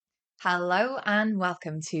Hello and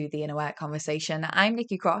welcome to the Inner Work Conversation. I'm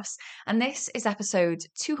Nikki Cross and this is episode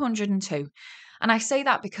 202. And I say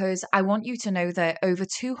that because I want you to know that over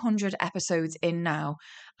 200 episodes in now,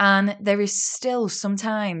 and there is still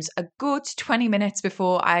sometimes a good 20 minutes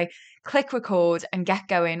before I click record and get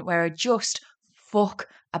going where I just fuck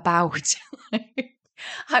about.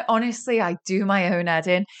 I do my own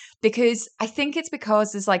editing because I think it's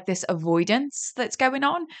because there's like this avoidance that's going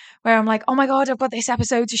on where I'm like, oh my God, I've got this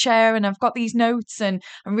episode to share and I've got these notes and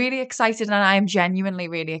I'm really excited and I am genuinely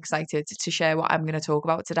really excited to share what I'm going to talk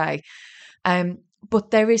about today. But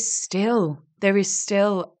there is still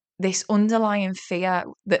this underlying fear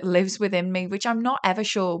that lives within me, which I'm not ever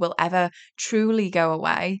sure will ever truly go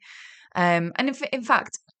away. And in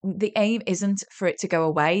fact, the aim isn't for it to go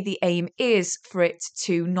away. The aim is for it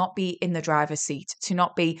to not be in the driver's seat, to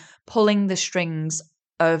not be pulling the strings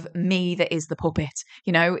of me that is the puppet.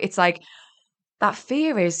 It's like that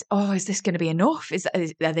fear is, oh, is this going to be enough?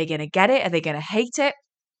 Are they going to get it? Are they going to hate it?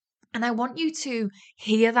 And I want you to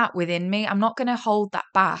hear that within me. I'm not going to hold that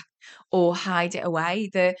back or hide it away.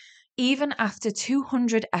 Even after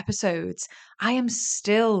 200 episodes, I am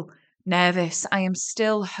still nervous. I am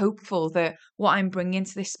still hopeful that what I'm bringing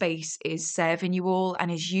to this space is serving you all and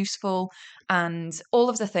is useful and all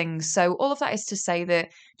of the things. So all of that is to say that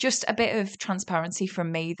just a bit of transparency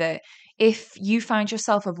from me that if you find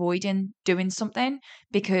yourself avoiding doing something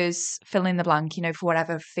because fill in the blank, for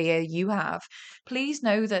whatever fear you have, please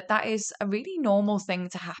know that that is a really normal thing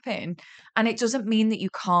to happen. And it doesn't mean that you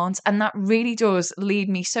can't. And that really does lead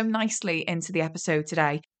me so nicely into the episode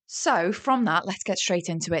today. So, from that, let's get straight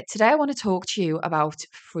into it. Today, I want to talk to you about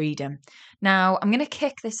freedom. Now, I'm going to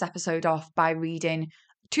kick this episode off by reading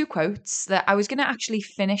two quotes that I was going to actually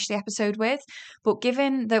finish the episode with. But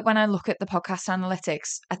given that when I look at the podcast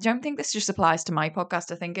analytics, I don't think this just applies to my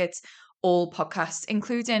podcast. I think it's all podcasts,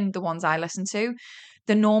 including the ones I listen to.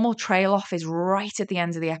 The normal trail off is right at the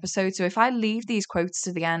end of the episode. So if I leave these quotes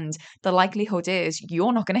to the end, the likelihood is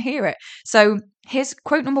you're not going to hear it. So here's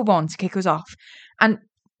quote number one to kick us off. And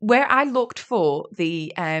where I looked for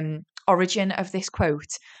the origin of this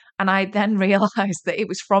quote, and I then realized that it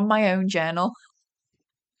was from my own journal.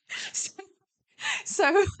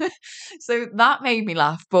 So, so that made me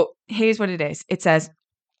laugh. But here's what it is. It says,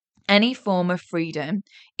 any form of freedom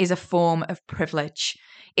is a form of privilege.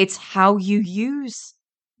 It's how you use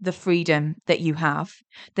the freedom that you have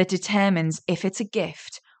that determines if it's a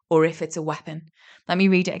gift or if it's a weapon. Let me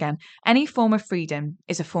read it again. Any form of freedom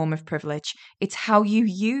is a form of privilege. It's how you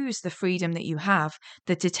use the freedom that you have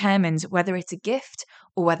that determines whether it's a gift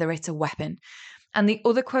or whether it's a weapon. And the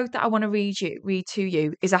other quote that I want to read to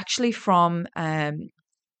you is actually from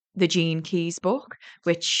the Gene Keys book,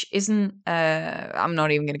 which isn't, I'm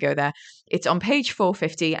not even going to go there. It's on page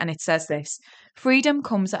 450 and it says this: freedom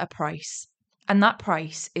comes at a price, and that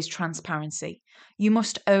price is transparency. You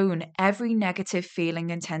must own every negative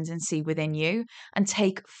feeling and tendency within you and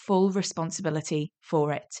take full responsibility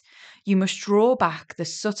for it. You must draw back the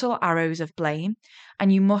subtle arrows of blame,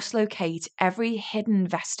 and you must locate every hidden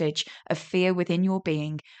vestige of fear within your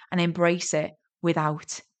being and embrace it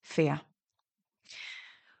without fear.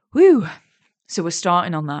 Woo! So we're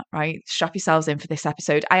starting on that, right? Strap yourselves in for this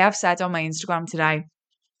episode. I have said on my Instagram today,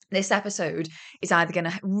 this episode is either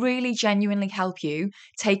going to really genuinely help you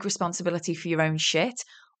take responsibility for your own shit,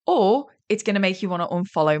 or it's going to make you want to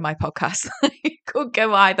unfollow my podcast. It could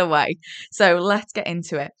go either way. So let's get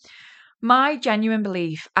into it. My genuine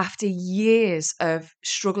belief after years of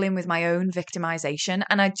struggling with my own victimization,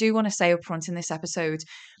 and I do want to say up front in this episode,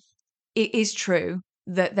 it is true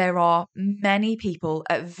that there are many people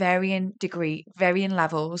at varying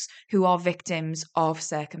levels who are victims of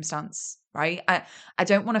circumstance, right? I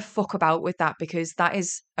don't want to fuck about with that because that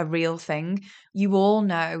is a real thing. You all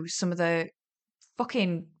know some of the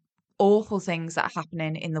fucking awful things that are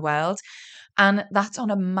happening in the world. And that's on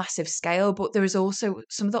a massive scale. But there is also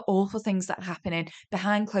some of the awful things that are happening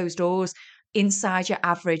behind closed doors inside your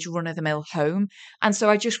average run-of-the-mill home. And so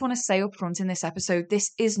I just want to say up front in this episode, this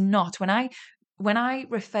is not, when I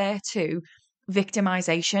refer to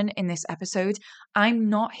victimization in this episode, I'm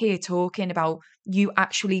not here talking about you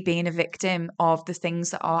actually being a victim of the things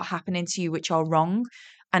that are happening to you, which are wrong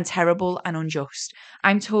and terrible and unjust.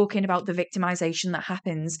 I'm talking about the victimization that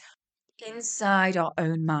happens inside our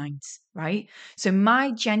own minds, right? So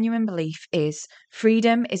my genuine belief is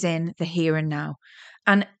freedom is in the here and now.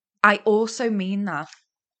 And I also mean that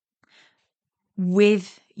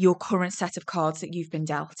with your current set of cards that you've been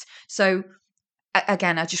dealt. So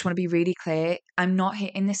again, I just want to be really clear. I'm not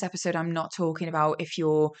here in this episode. I'm not talking about if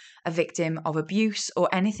you're a victim of abuse or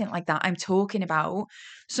anything like that. I'm talking about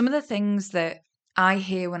some of the things that I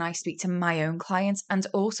hear when I speak to my own clients. And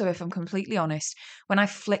also, if I'm completely honest, when I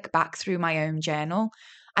flick back through my own journal,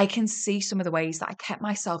 I can see some of the ways that I kept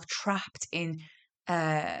myself trapped in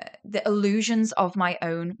the illusions of my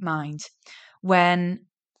own mind when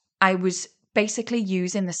I was basically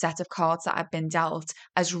using the set of cards that I've been dealt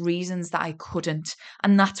as reasons that I couldn't.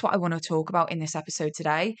 And that's what I want to talk about in this episode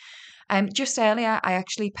today. Just earlier, I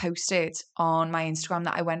actually posted on my Instagram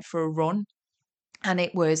that I went for a run, and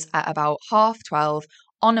it was at about 12:30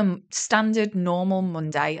 on a standard normal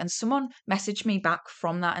Monday. And someone messaged me back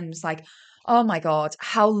from that and was like, "Oh my God,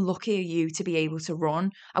 how lucky are you to be able to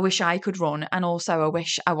run? I wish I could run. And also I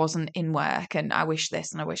wish I wasn't in work, and I wish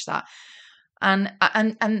this and I wish that." And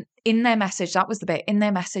in their message, that was the bit. In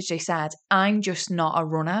their message, they said, "I'm just not a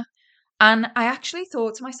runner." And I actually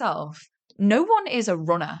thought to myself, no one is a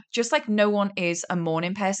runner, just like no one is a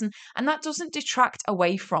morning person. And that doesn't detract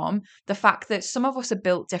away from the fact that some of us are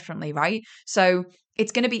built differently, right? So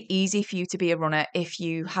it's going to be easy for you to be a runner if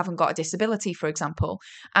you haven't got a disability, for example.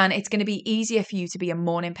 And it's going to be easier for you to be a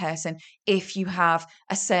morning person if you have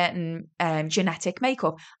a certain genetic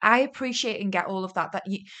makeup. I appreciate and get all of that.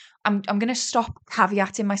 I'm going to stop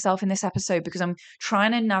caveating myself in this episode because I'm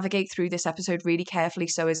trying to navigate through this episode really carefully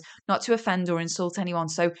so as not to offend or insult anyone.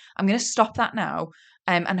 So I'm going to stop that now,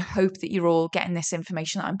 and hope that you're all getting this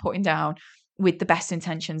information that I'm putting down with the best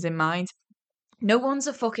intentions in mind. No one's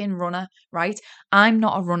a fucking runner, right? I'm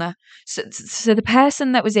not a runner. So the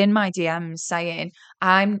person that was in my DMs saying,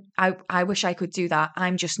 I wish I could do that,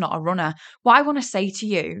 I'm just not a runner. What I want to say to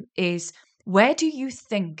you is, where do you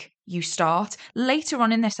think you start? Later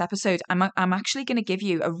on in this episode, I'm actually going to give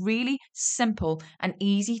you a really simple and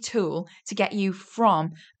easy tool to get you from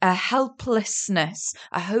a helplessness,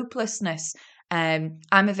 a hopelessness, I'm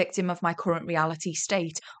a victim of my current reality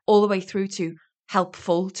state, all the way through to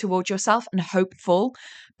helpful towards yourself and hopeful.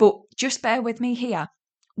 But just bear with me here.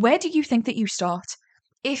 Where do you think that you start?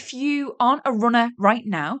 If you aren't a runner right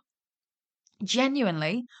now,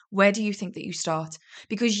 genuinely, where do you think that you start?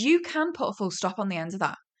 Because you can put a full stop on the end of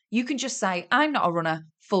that. You can just say, "I'm not a runner,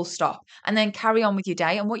 full stop," and then carry on with your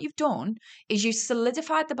day. And what you've done is you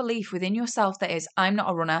solidified the belief within yourself that is, "I'm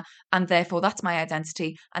not a runner, and therefore that's my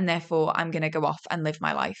identity, and therefore I'm going to go off and live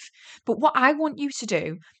my life." But what I want you to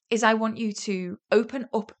do is I want you to open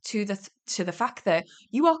up to the fact that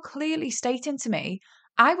you are clearly stating to me,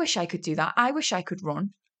 "I wish I could do that. I wish I could run."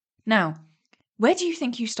 Now, where do you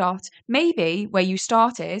think you start? Maybe where you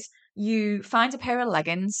start is you find a pair of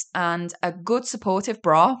leggings and a good supportive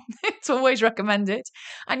bra. It's always recommended.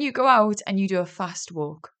 And you go out and you do a fast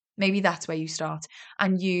walk. Maybe that's where you start.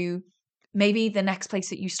 And maybe the next place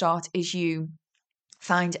that you start is you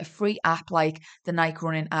find a free app like the Nike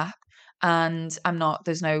Running app. And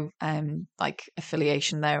there's no like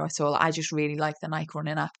affiliation there at all. I just really like the Nike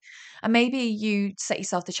Running app. And maybe you set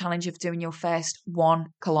yourself the challenge of doing your first 1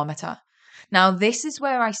 kilometer. Now, this is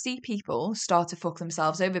where I see people start to fuck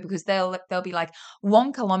themselves over because they'll be like,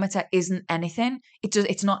 1 kilometer isn't anything.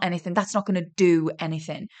 It's not anything. That's not going to do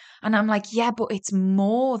anything. And I'm like, yeah, but it's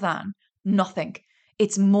more than nothing.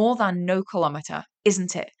 It's more than no kilometer,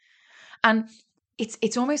 isn't it? And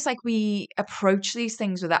it's almost like we approach these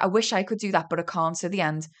things with that. I wish I could do that, but I can't to the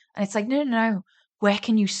end. And it's like, no, no, no. Where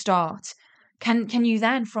can you start? Can you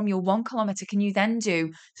then, from your 1 kilometer, can you then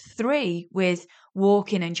do 3 with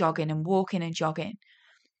walking and jogging and walking and jogging?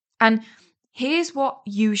 And here's what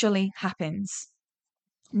usually happens.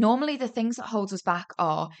 Normally, the things that holds us back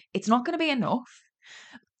are it's not going to be enough.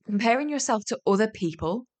 Comparing yourself to other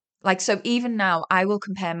people. Like, so even now, I will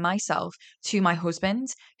compare myself to my husband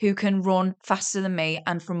who can run faster than me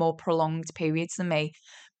and for more prolonged periods than me.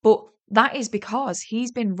 But that is because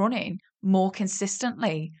he's been running more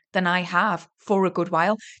consistently than I have for a good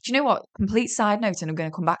while. Do you know what? Complete side note, and I'm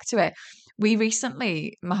going to come back to it.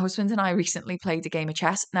 My husband and I recently played a game of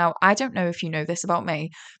chess. Now, I don't know if you know this about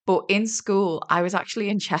me, but in school, I was actually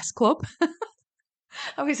in chess club.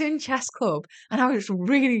 I was in chess club and I was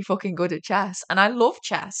really fucking good at chess and I love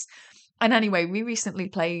chess. And anyway, we recently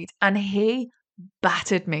played and he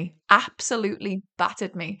battered me, absolutely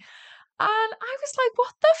battered me. And I was like,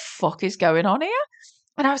 what the fuck is going on here?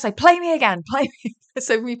 And I was like, play me again, play me.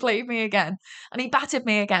 So we played me again and he battered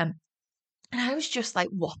me again. And I was just like,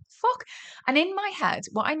 what the fuck? And in my head,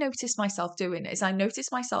 what I noticed myself doing is I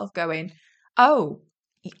noticed myself going, oh,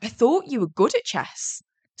 I thought you were good at chess.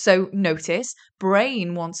 So notice,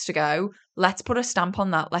 brain wants to go, let's put a stamp on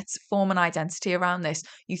that. Let's form an identity around this.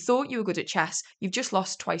 You thought you were good at chess. You've just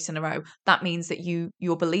lost twice in a row. That means that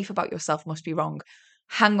your belief about yourself must be wrong.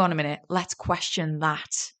 Hang on a minute. Let's question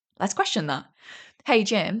that. Let's question that. Hey,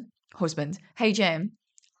 Jim, husband. Hey, Jim,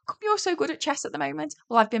 how come you're so good at chess at the moment?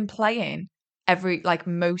 Well, I've been playing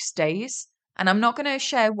most days. And I'm not going to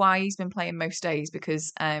share why he's been playing most days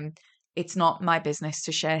because it's not my business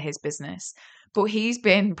to share his business. But he's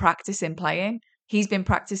been practicing playing. He's been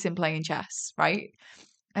practicing playing chess, right?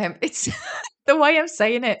 It's the way I'm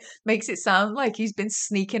saying it makes it sound like he's been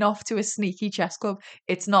sneaking off to a sneaky chess club.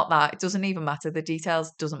 It's not that. It doesn't even matter. The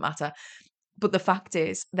details doesn't matter. But the fact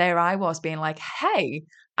is, there I was being like, hey,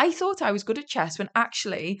 I thought I was good at chess when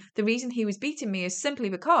actually the reason he was beating me is simply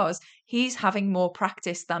because he's having more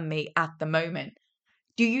practice than me at the moment.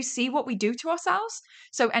 Do you see what we do to ourselves?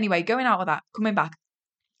 So anyway, going out of that, coming back,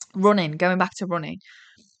 going back to running.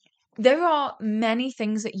 There are many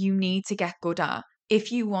things that you need to get good at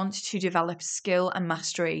if you want to develop skill and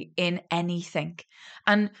mastery in anything.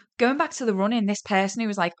 And going back to the running, this person who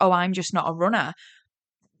was like, oh, I'm just not a runner.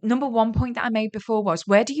 Number one point that I made before was,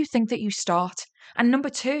 where do you think that you start? And number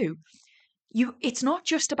two, it's not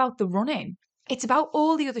just about the running. It's about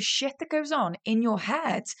all the other shit that goes on in your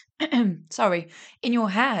head. Sorry, in your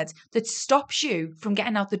head that stops you from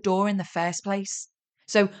getting out the door in the first place.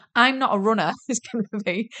 So I'm not a runner is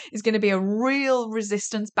going to be a real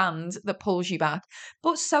resistance band that pulls you back.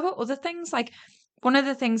 But so are other things. Like one of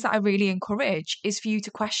the things that I really encourage is for you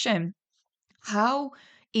to question, how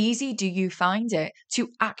easy do you find it to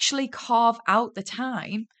actually carve out the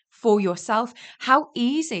time for yourself? How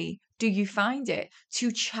easy do you find it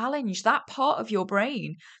to challenge that part of your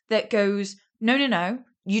brain that goes, no, no, no,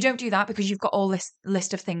 you don't do that because you've got all this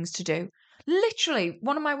list of things to do? Literally,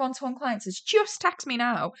 one of my one-to-one clients has just texted me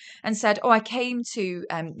now and said, oh, I came to,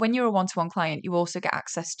 when you're a one-to-one client, you also get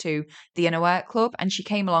access to the Inner Work Club. And she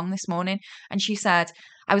came along this morning and she said,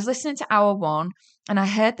 I was listening to hour one and I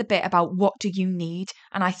heard the bit about what do you need?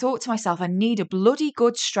 And I thought to myself, I need a bloody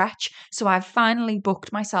good stretch. So I've finally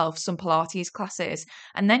booked myself some Pilates classes.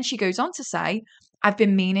 And then she goes on to say, I've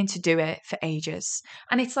been meaning to do it for ages.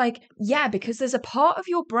 And it's like, yeah, because there's a part of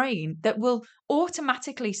your brain that will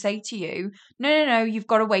automatically say to you, no, no, no, you've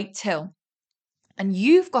got to wait till. And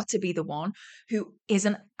you've got to be the one who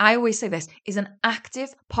I always say this, is an active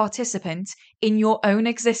participant in your own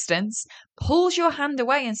existence, pulls your hand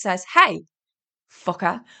away and says, hey,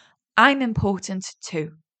 fucker, I'm important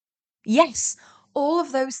too. Yes, all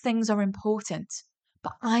of those things are important,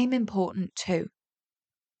 but I'm important too.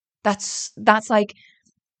 That's like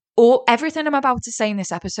everything I'm about to say in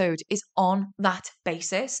this episode is on that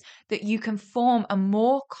basis, that you can form a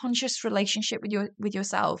more conscious relationship with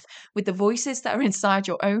yourself, with the voices that are inside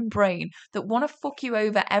your own brain that want to fuck you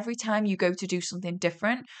over every time you go to do something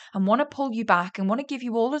different and want to pull you back and want to give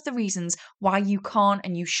you all of the reasons why you can't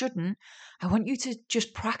and you shouldn't. I want you to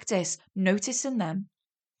just practice noticing them,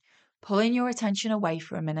 pulling your attention away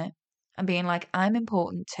for a minute and being like, I'm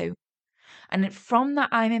important too. And from that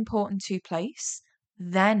I'm important to place,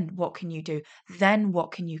 then what can you do? Then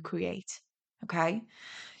what can you create? Okay.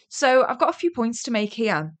 So I've got a few points to make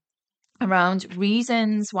here around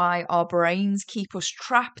reasons why our brains keep us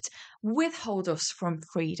trapped, withhold us from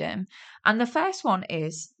freedom. And the first one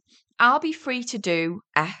is, I'll be free to do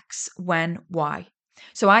X when Y.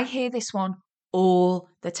 So I hear this one all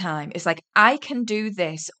the time. It's like, I can do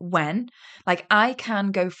this when, like, I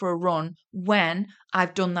can go for a run when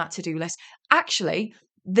I've done that to-do list. Actually,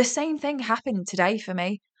 the same thing happened today for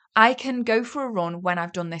me. I can go for a run when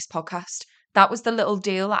I've done this podcast. That was the little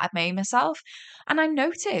deal that I'd made myself. And I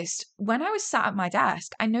noticed when I was sat at my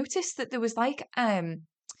desk, I noticed that there was like, I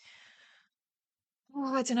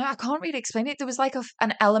don't know, I can't really explain it. There was like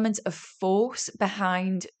an element of force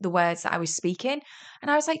behind the words that I was speaking.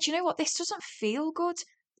 And I was like, do you know what? This doesn't feel good.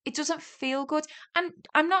 It doesn't feel good. And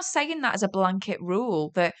I'm not saying that as a blanket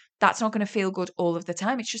rule that that's not going to feel good all of the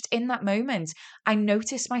time. It's just in that moment, I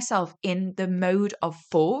noticed myself in the mode of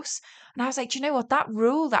force. And I was like, do you know what? That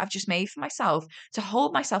rule that I've just made for myself to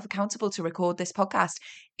hold myself accountable to record this podcast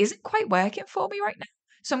isn't quite working for me right now.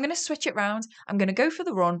 So I'm going to switch it around. I'm going to go for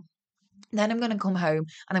the run. Then I'm going to come home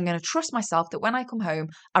and I'm going to trust myself that when I come home,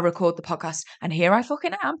 I record the podcast. And here I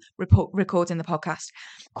fucking am recording the podcast.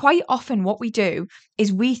 Quite often what we do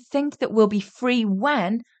is we think that we'll be free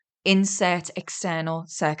when insert external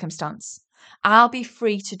circumstance. I'll be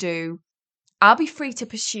free to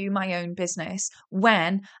pursue my own business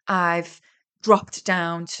when I've dropped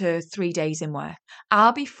down to 3 days in work.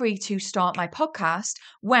 I'll be free to start my podcast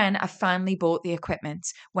when I've finally bought the equipment,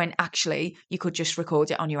 when actually you could just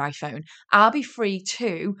record it on your iPhone. I'll be free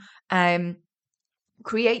to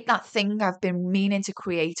create that thing I've been meaning to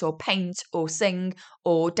create, or paint or sing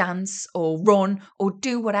or dance or run or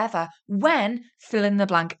do whatever when fill in the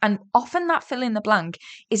blank. And often that fill in the blank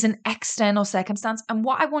is an external circumstance. And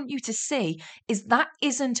what I want you to see is that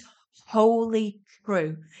isn't wholly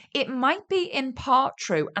true. It might be in part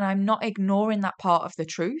true, and I'm not ignoring that part of the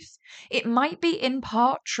truth. It might be in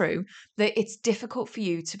part true that it's difficult for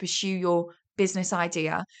you to pursue your business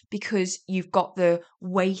idea because you've got the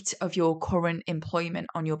weight of your current employment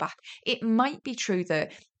on your back. It might be true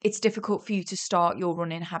that it's difficult for you to start your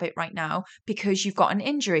running habit right now because you've got an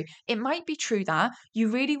injury. It might be true that you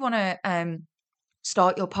really want to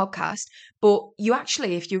start your podcast, but you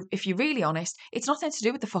actually, if you're really honest, it's nothing to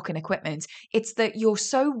do with the fucking equipment. It's that you're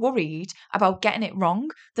so worried about getting it wrong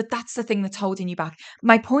that that's the thing that's holding you back.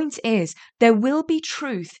 My point is, there will be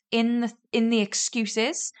truth in the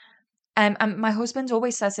excuses. And my husband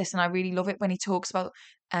always says this, and I really love it when he talks about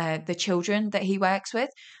the children that he works with.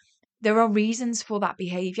 There are reasons for that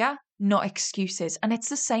behavior, not excuses. And it's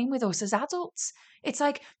the same with us as adults. It's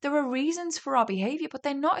like there are reasons for our behavior, but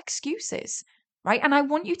they're not excuses, right? And I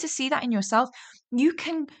want you to see that in yourself. You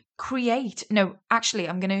can create, no, actually,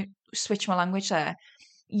 I'm going to switch my language there.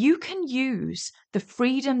 You can use the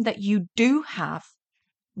freedom that you do have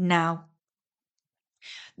now.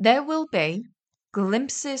 There will be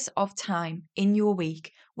glimpses of time in your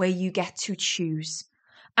week where you get to choose.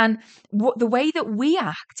 And the way that we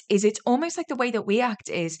act is, it's almost like the way that we act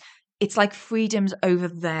is, it's like freedom's over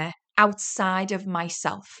there outside of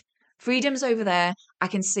myself. Freedom's over there. I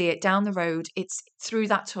can see it down the road. It's through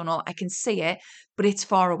that tunnel. I can see it, but it's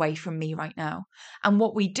far away from me right now. And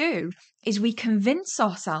what we do is we convince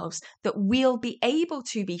ourselves that we'll be able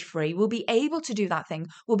to be free. We'll be able to do that thing.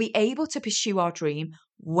 We'll be able to pursue our dream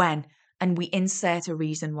when, and we insert a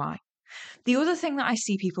reason why. The other thing that I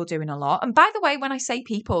see people doing a lot, and by the way, when I say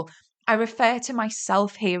people, I refer to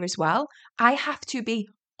myself here as well. I have to be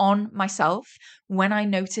on myself when I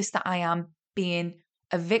notice that I am being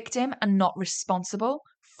a victim and not responsible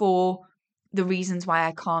for the reasons why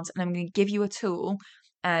I can't. And I'm going to give you a tool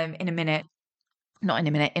in a minute. Not in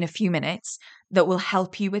a minute, in a few minutes, that will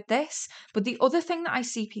help you with this. But the other thing that I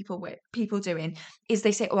see people doing is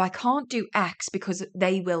they say, oh, I can't do X because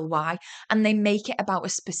they will Y, and they make it about a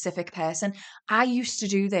specific person. I used to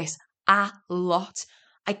do this a lot.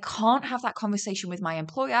 I can't have that conversation with my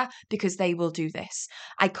employer because they will do this.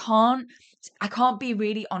 I can't be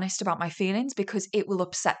really honest about my feelings because it will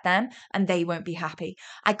upset them and they won't be happy.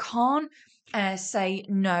 I can't say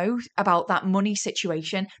no about that money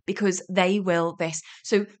situation because they will this.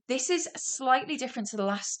 So this is slightly different to the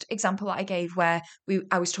last example that I gave where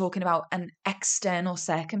I was talking about an external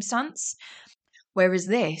circumstance, whereas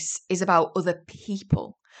this is about other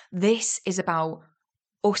people. This is about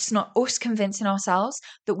us convincing ourselves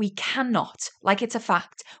that we cannot, like it's a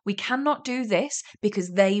fact, we cannot do this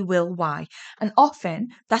because they will why. And often,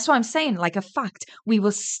 that's why I'm saying, like a fact, we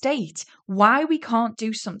will state why we can't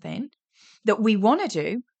do something that we want to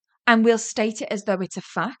do, and we'll state it as though it's a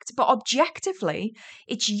fact. But objectively,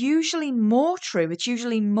 it's usually more true, it's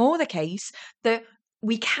usually more the case that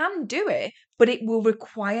we can do it, but it will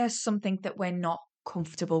require something that we're not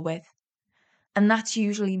comfortable with. And that's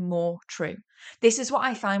usually more true. This is what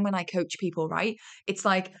I find when I coach people, right? It's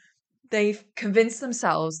like they've convinced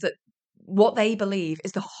themselves that what they believe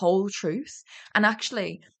is the whole truth. And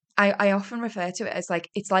actually, I often refer to it as like,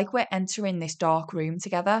 it's like we're entering this dark room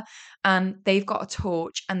together and they've got a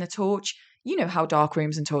torch, and the torch, you know how dark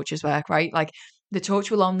rooms and torches work, right? Like the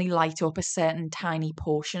torch will only light up a certain tiny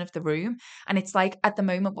portion of the room. And it's like at the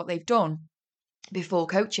moment, what they've done before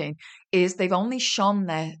coaching is they've only shone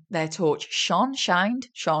their torch, shined,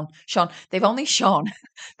 shone. They've only shone,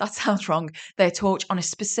 that sounds wrong, their torch on a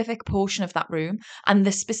specific portion of that room. And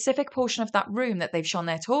the specific portion of that room that they've shone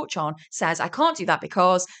their torch on says, I can't do that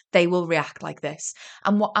because they will react like this.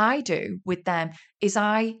 And what I do with them is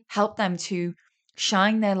I help them to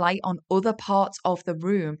shine their light on other parts of the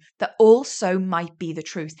room that also might be the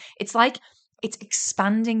truth. It's like it's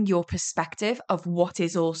expanding your perspective of what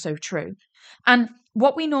is also true. And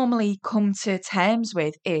what we normally come to terms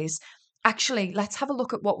with is, actually, let's have a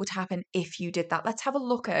look at what would happen if you did that. Let's have a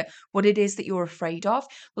look at what it is that you're afraid of.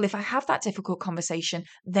 Well, if I have that difficult conversation,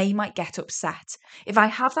 they might get upset. If I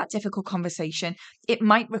have that difficult conversation, it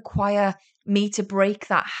might require me to break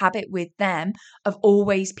that habit with them of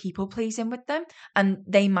always people pleasing with them, and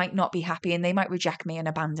they might not be happy and they might reject me and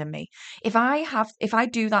abandon me. If I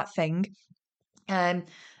do that thing,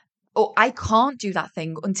 or I can't do that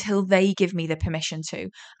thing until they give me the permission to.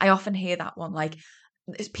 I often hear that one, like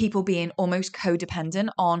people being almost codependent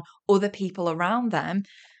on other people around them,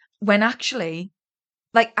 when actually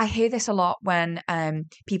like I hear this a lot when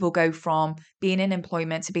people go from being in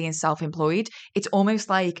employment to being self-employed. It's almost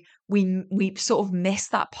like we sort of miss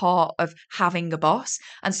that part of having a boss.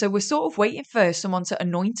 And so we're sort of waiting for someone to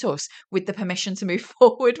anoint us with the permission to move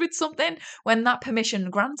forward with something when that permission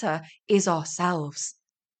grantor is ourselves,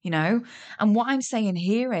 you know? And what I'm saying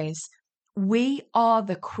here is we are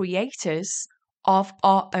the creators of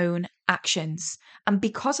our own actions. And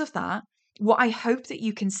because of that, what I hope that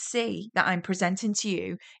you can see that I'm presenting to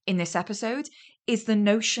you in this episode is the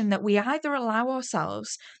notion that we either allow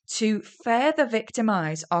ourselves to further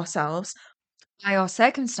victimize ourselves by our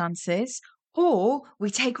circumstances, or we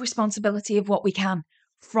take responsibility of what we can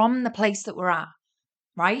from the place that we're at,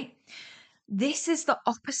 right? This is the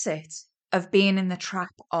opposite of being in the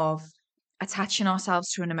trap of attaching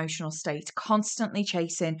ourselves to an emotional state, constantly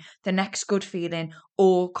chasing the next good feeling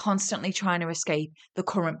or constantly trying to escape the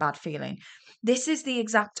current bad feeling. This is the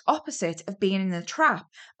exact opposite of being in the trap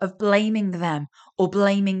of blaming them or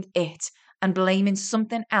blaming it and blaming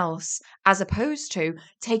something else, as opposed to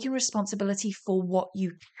taking responsibility for what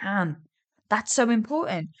you can. That's so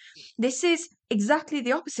important. This is exactly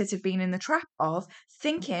the opposite of being in the trap of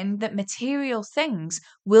thinking that material things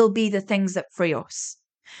will be the things that free us.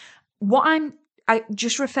 I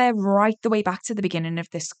just refer right the way back to the beginning of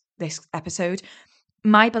this episode.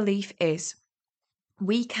 My belief is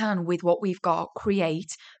we can, with what we've got,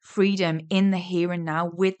 create freedom in the here and now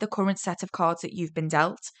with the current set of cards that you've been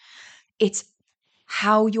dealt. It's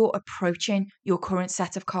how you're approaching your current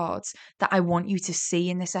set of cards that I want you to see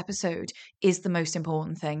in this episode is the most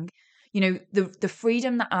important thing. You know, the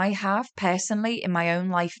freedom that I have personally in my own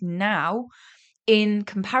life now, in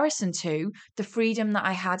comparison to the freedom that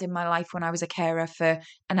I had in my life when I was a carer for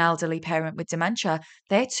an elderly parent with dementia,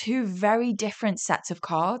 they're two very different sets of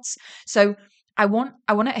cards. So I want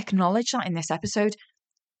to acknowledge that in this episode.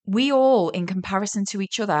 We all, in comparison to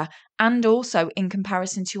each other and also in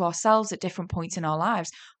comparison to ourselves at different points in our lives,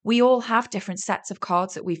 we all have different sets of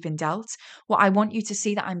cards that we've been dealt. What I want you to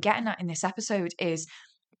see that I'm getting at in this episode is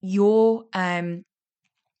your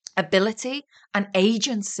ability and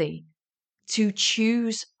agency to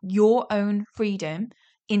choose your own freedom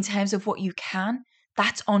in terms of what you can.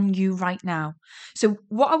 That's on you right now. So,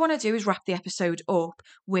 what I want to do is wrap the episode up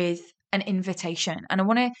with an invitation. And I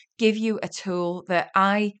want to give you a tool that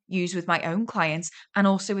I use with my own clients and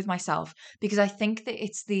also with myself, because I think that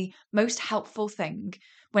it's the most helpful thing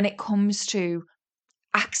when it comes to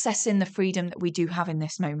accessing the freedom that we do have in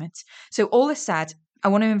this moment. So, all this said, I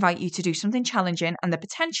want to invite you to do something challenging and that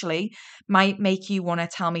potentially might make you want to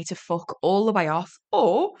tell me to fuck all the way off,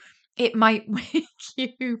 or it might make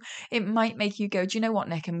you go, do you know what,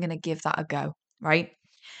 Nick? I'm going to give that a go, right?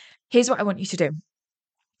 Here's what I want you to do.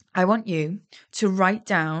 I want you to write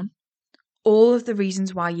down all of the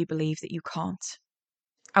reasons why you believe that you can't.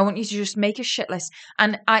 I want you to just make a shit list.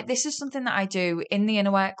 And this is something that I do in the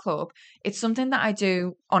Inner Work Club. It's something that I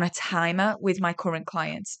do on a timer with my current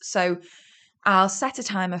clients. So I'll set a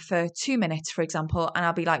timer for 2 minutes, for example, and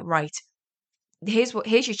I'll be like, right, here's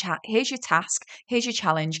your task, here's your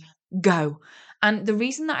challenge, go. And the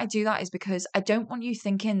reason that I do that is because I don't want you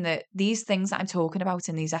thinking that these things that I'm talking about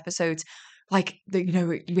in these episodes, like,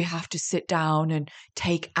 we have to sit down and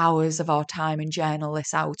take hours of our time and journal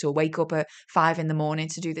this out or wake up at 5 a.m.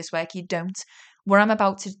 to do this work. You don't. What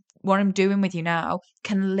I'm doing with you now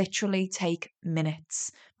can literally take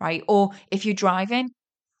minutes, right? Or if you're driving,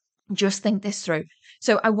 just think this through.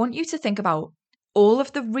 So I want you to think about all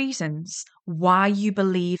of the reasons why you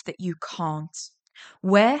believe that you can't.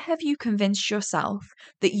 Where have you convinced yourself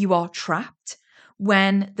that you are trapped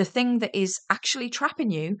when the thing that is actually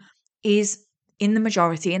trapping you is, in the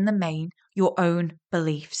majority, in the main, your own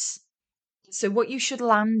beliefs? So what you should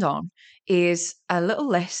land on is a little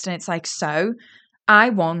list, and it's like, so I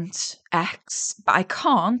want X, but I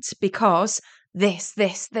can't because this.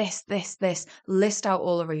 List out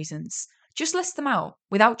all the reasons. Just list them out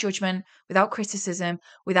without judgment, without criticism,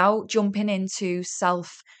 without jumping into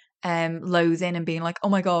self loathing and being like, oh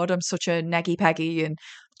my God, I'm such a neggy peggy. And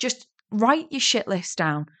just write your shit list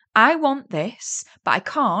down. I want this, but I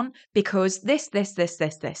can't because this.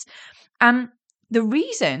 And the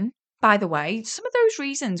reason, by the way, some of those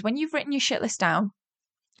reasons, when you've written your shit list down,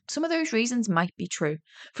 some of those reasons might be true.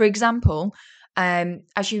 For example, I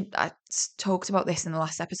talked about this in the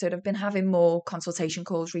last episode, I've been having more consultation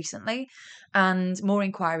calls recently and more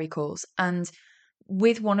inquiry calls. And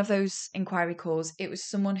with one of those inquiry calls, it was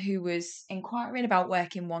someone who was inquiring about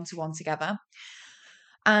working one-to-one together.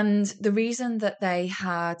 And the reason that they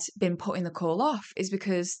had been putting the call off is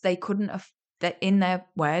because they couldn't that in their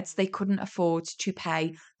words, they couldn't afford to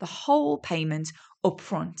pay the whole payment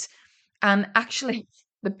upfront. And actually,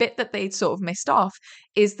 the bit that they'd sort of missed off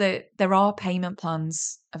is that there are payment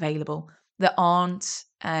plans available that aren't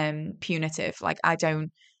punitive. Like, I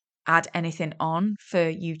don't add anything on for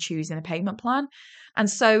you choosing a payment plan. And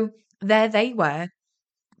so there they were,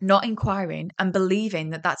 not inquiring and believing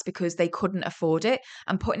that that's because they couldn't afford it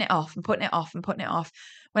and putting it off and putting it off and putting it off.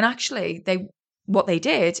 When actually what they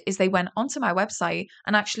did is they went onto my website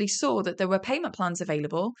and actually saw that there were payment plans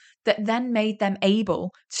available that then made them able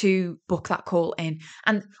to book that call in.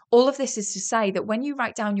 And all of this is to say that when you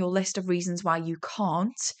write down your list of reasons why you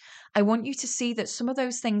can't, I want you to see that some of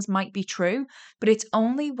those things might be true, but it's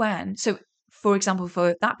only when, so for example,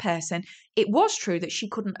 for that person, it was true that she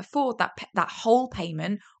couldn't afford that whole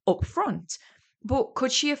payment up front. But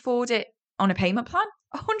could she afford it on a payment plan?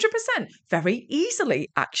 100%. Very easily,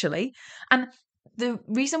 actually. And the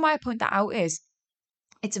reason why I point that out is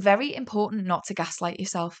it's very important not to gaslight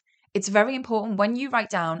yourself. It's very important when you write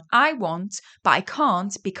down, I want, but I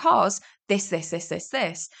can't because this.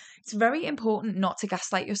 It's very important not to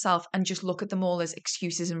gaslight yourself and just look at them all as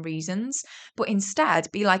excuses and reasons, but instead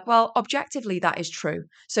be like, well, objectively, that is true.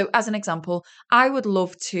 So, as an example, I would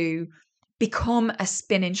love to become a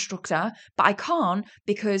spin instructor, but I can't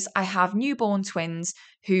because I have newborn twins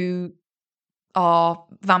who are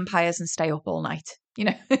vampires and stay up all night. You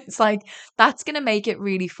know, it's like that's going to make it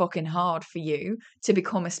really fucking hard for you to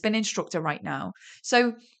become a spin instructor right now.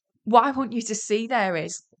 So, what I want you to see there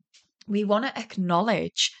is we want to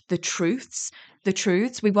acknowledge the truths.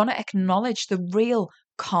 We want to acknowledge the real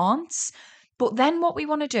can'ts. But then what we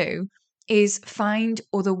want to do is find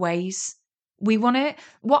other ways.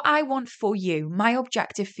 What I want for you, my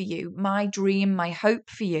objective for you, my dream, my hope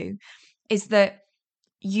for you is that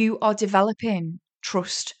you are developing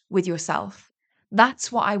trust with yourself.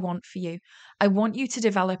 That's what I want for you. I want you to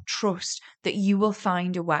develop trust that you will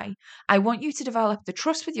find a way. I want you to develop the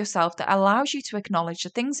trust with yourself that allows you to acknowledge the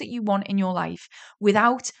things that you want in your life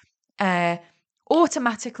without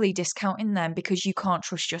automatically discounting them because you can't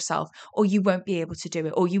trust yourself or you won't be able to do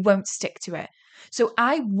it or you won't stick to it. So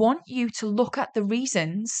I want you to look at the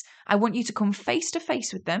reasons. I want you to come face to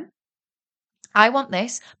face with them. I want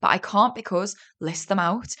this, but I can't because list them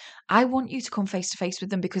out. I want you to come face to face with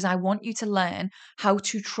them because I want you to learn how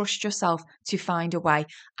to trust yourself to find a way.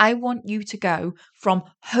 I want you to go from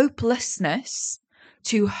hopelessness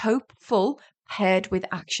to hopeful paired with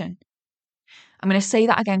action. I'm going to say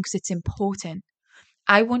that again because it's important.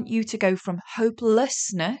 I want you to go from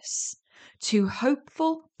hopelessness to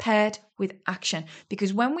hopeful paired with action.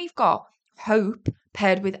 Because when we've got hope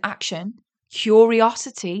paired with action,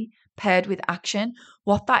 curiosity paired with action,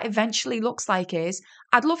 what that eventually looks like is,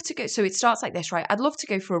 I'd love to go, so it starts like this, right? I'd love to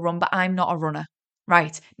go for a run, but I'm not a runner.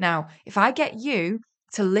 Right. Now, if I get you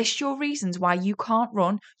to list your reasons why you can't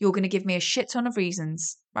run, you're going to give me a shit ton of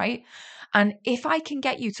reasons, right? And if I can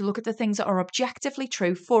get you to look at the things that are objectively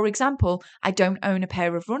true, for example, I don't own a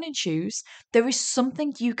pair of running shoes, there is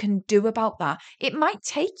something you can do about that. It might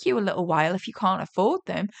take you a little while if you can't afford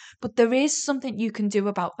them, but there is something you can do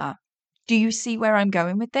about that. Do you see where I'm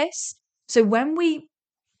going with this? So when we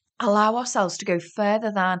allow ourselves to go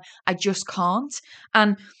further than I just can't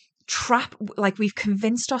and like we've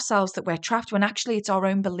convinced ourselves that we're trapped when actually it's our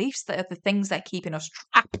own beliefs that are the things that are keeping us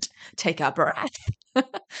trapped. Take our breath.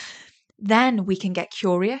 Then we can get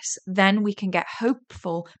curious. Then we can get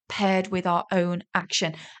hopeful paired with our own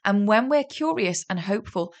action. And when we're curious and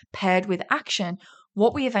hopeful paired with action,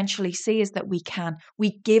 what we eventually see is that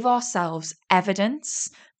we give ourselves evidence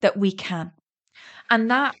that we can. And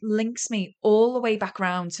that links me all the way back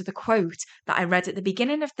around to the quote that I read at the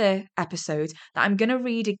beginning of the episode that I'm going to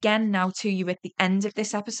read again now to you at the end of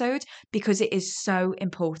this episode because it is so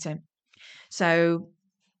important. So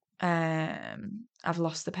I've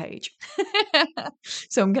lost the page.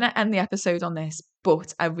 So I'm going to end the episode on this,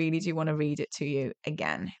 but I really do want to read it to you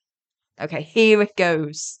again. Okay, here it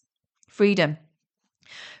goes. Freedom.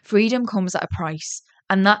 Freedom comes at a price,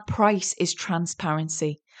 and that price is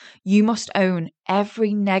transparency. You must own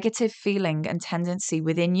every negative feeling and tendency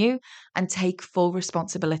within you and take full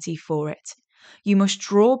responsibility for it. You must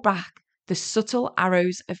draw back the subtle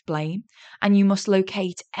arrows of blame, and you must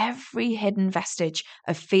locate every hidden vestige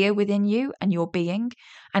of fear within you and your being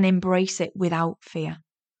and embrace it without fear.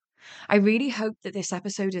 I really hope that this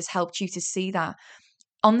episode has helped you to see that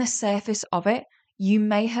on the surface of it, you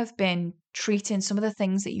may have been treating some of the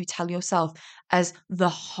things that you tell yourself as the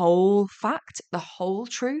whole fact, the whole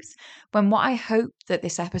truth, when what I hope that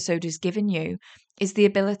this episode has given you is the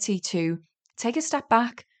ability to take a step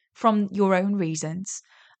back from your own reasons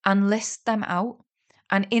and list them out.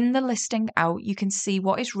 And in the listing out, you can see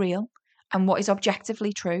what is real and what is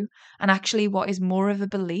objectively true, and actually what is more of a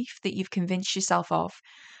belief that you've convinced yourself of.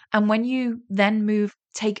 And when you then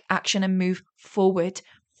take action and move forward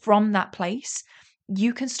from that place,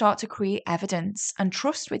 you can start to create evidence and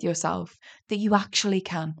trust with yourself that you actually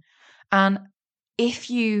can. And if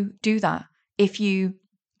you do that, if you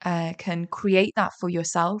can create that for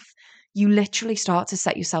yourself, you literally start to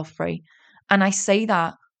set yourself free. And I say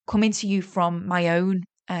that coming to you from my own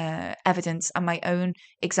evidence and my own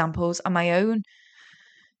examples and my own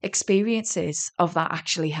experiences of that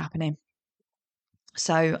actually happening.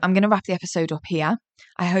 So I'm going to wrap the episode up here.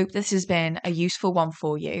 I hope this has been a useful one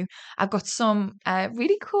for you. I've got some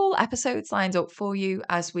really cool episodes lined up for you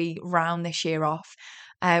as we round this year off.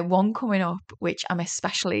 One coming up, which I'm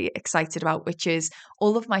especially excited about, which is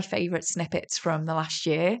all of my favourite snippets from the last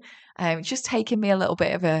year. It's just taken me a little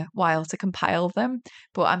bit of a while to compile them,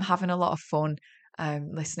 but I'm having a lot of fun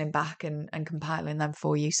listening back and compiling them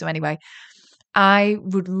for you. So anyway, I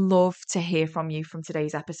would love to hear from you from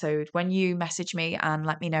today's episode. When you message me and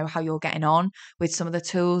let me know how you're getting on with some of the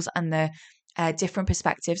tools and the different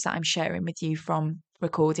perspectives that I'm sharing with you from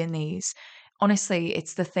recording these. Honestly,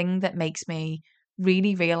 it's the thing that makes me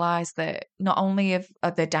really realize that not only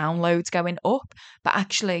are the downloads going up, but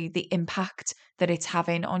actually the impact that it's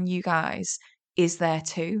having on you guys is there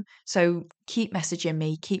too. So keep messaging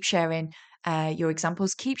me, keep sharing your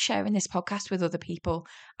examples, keep sharing this podcast with other people.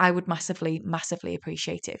 I would massively, massively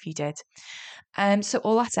appreciate it if you did. So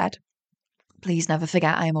all that said, please never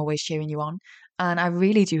forget I am always cheering you on. And I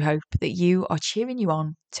really do hope that you are cheering you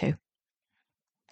on too.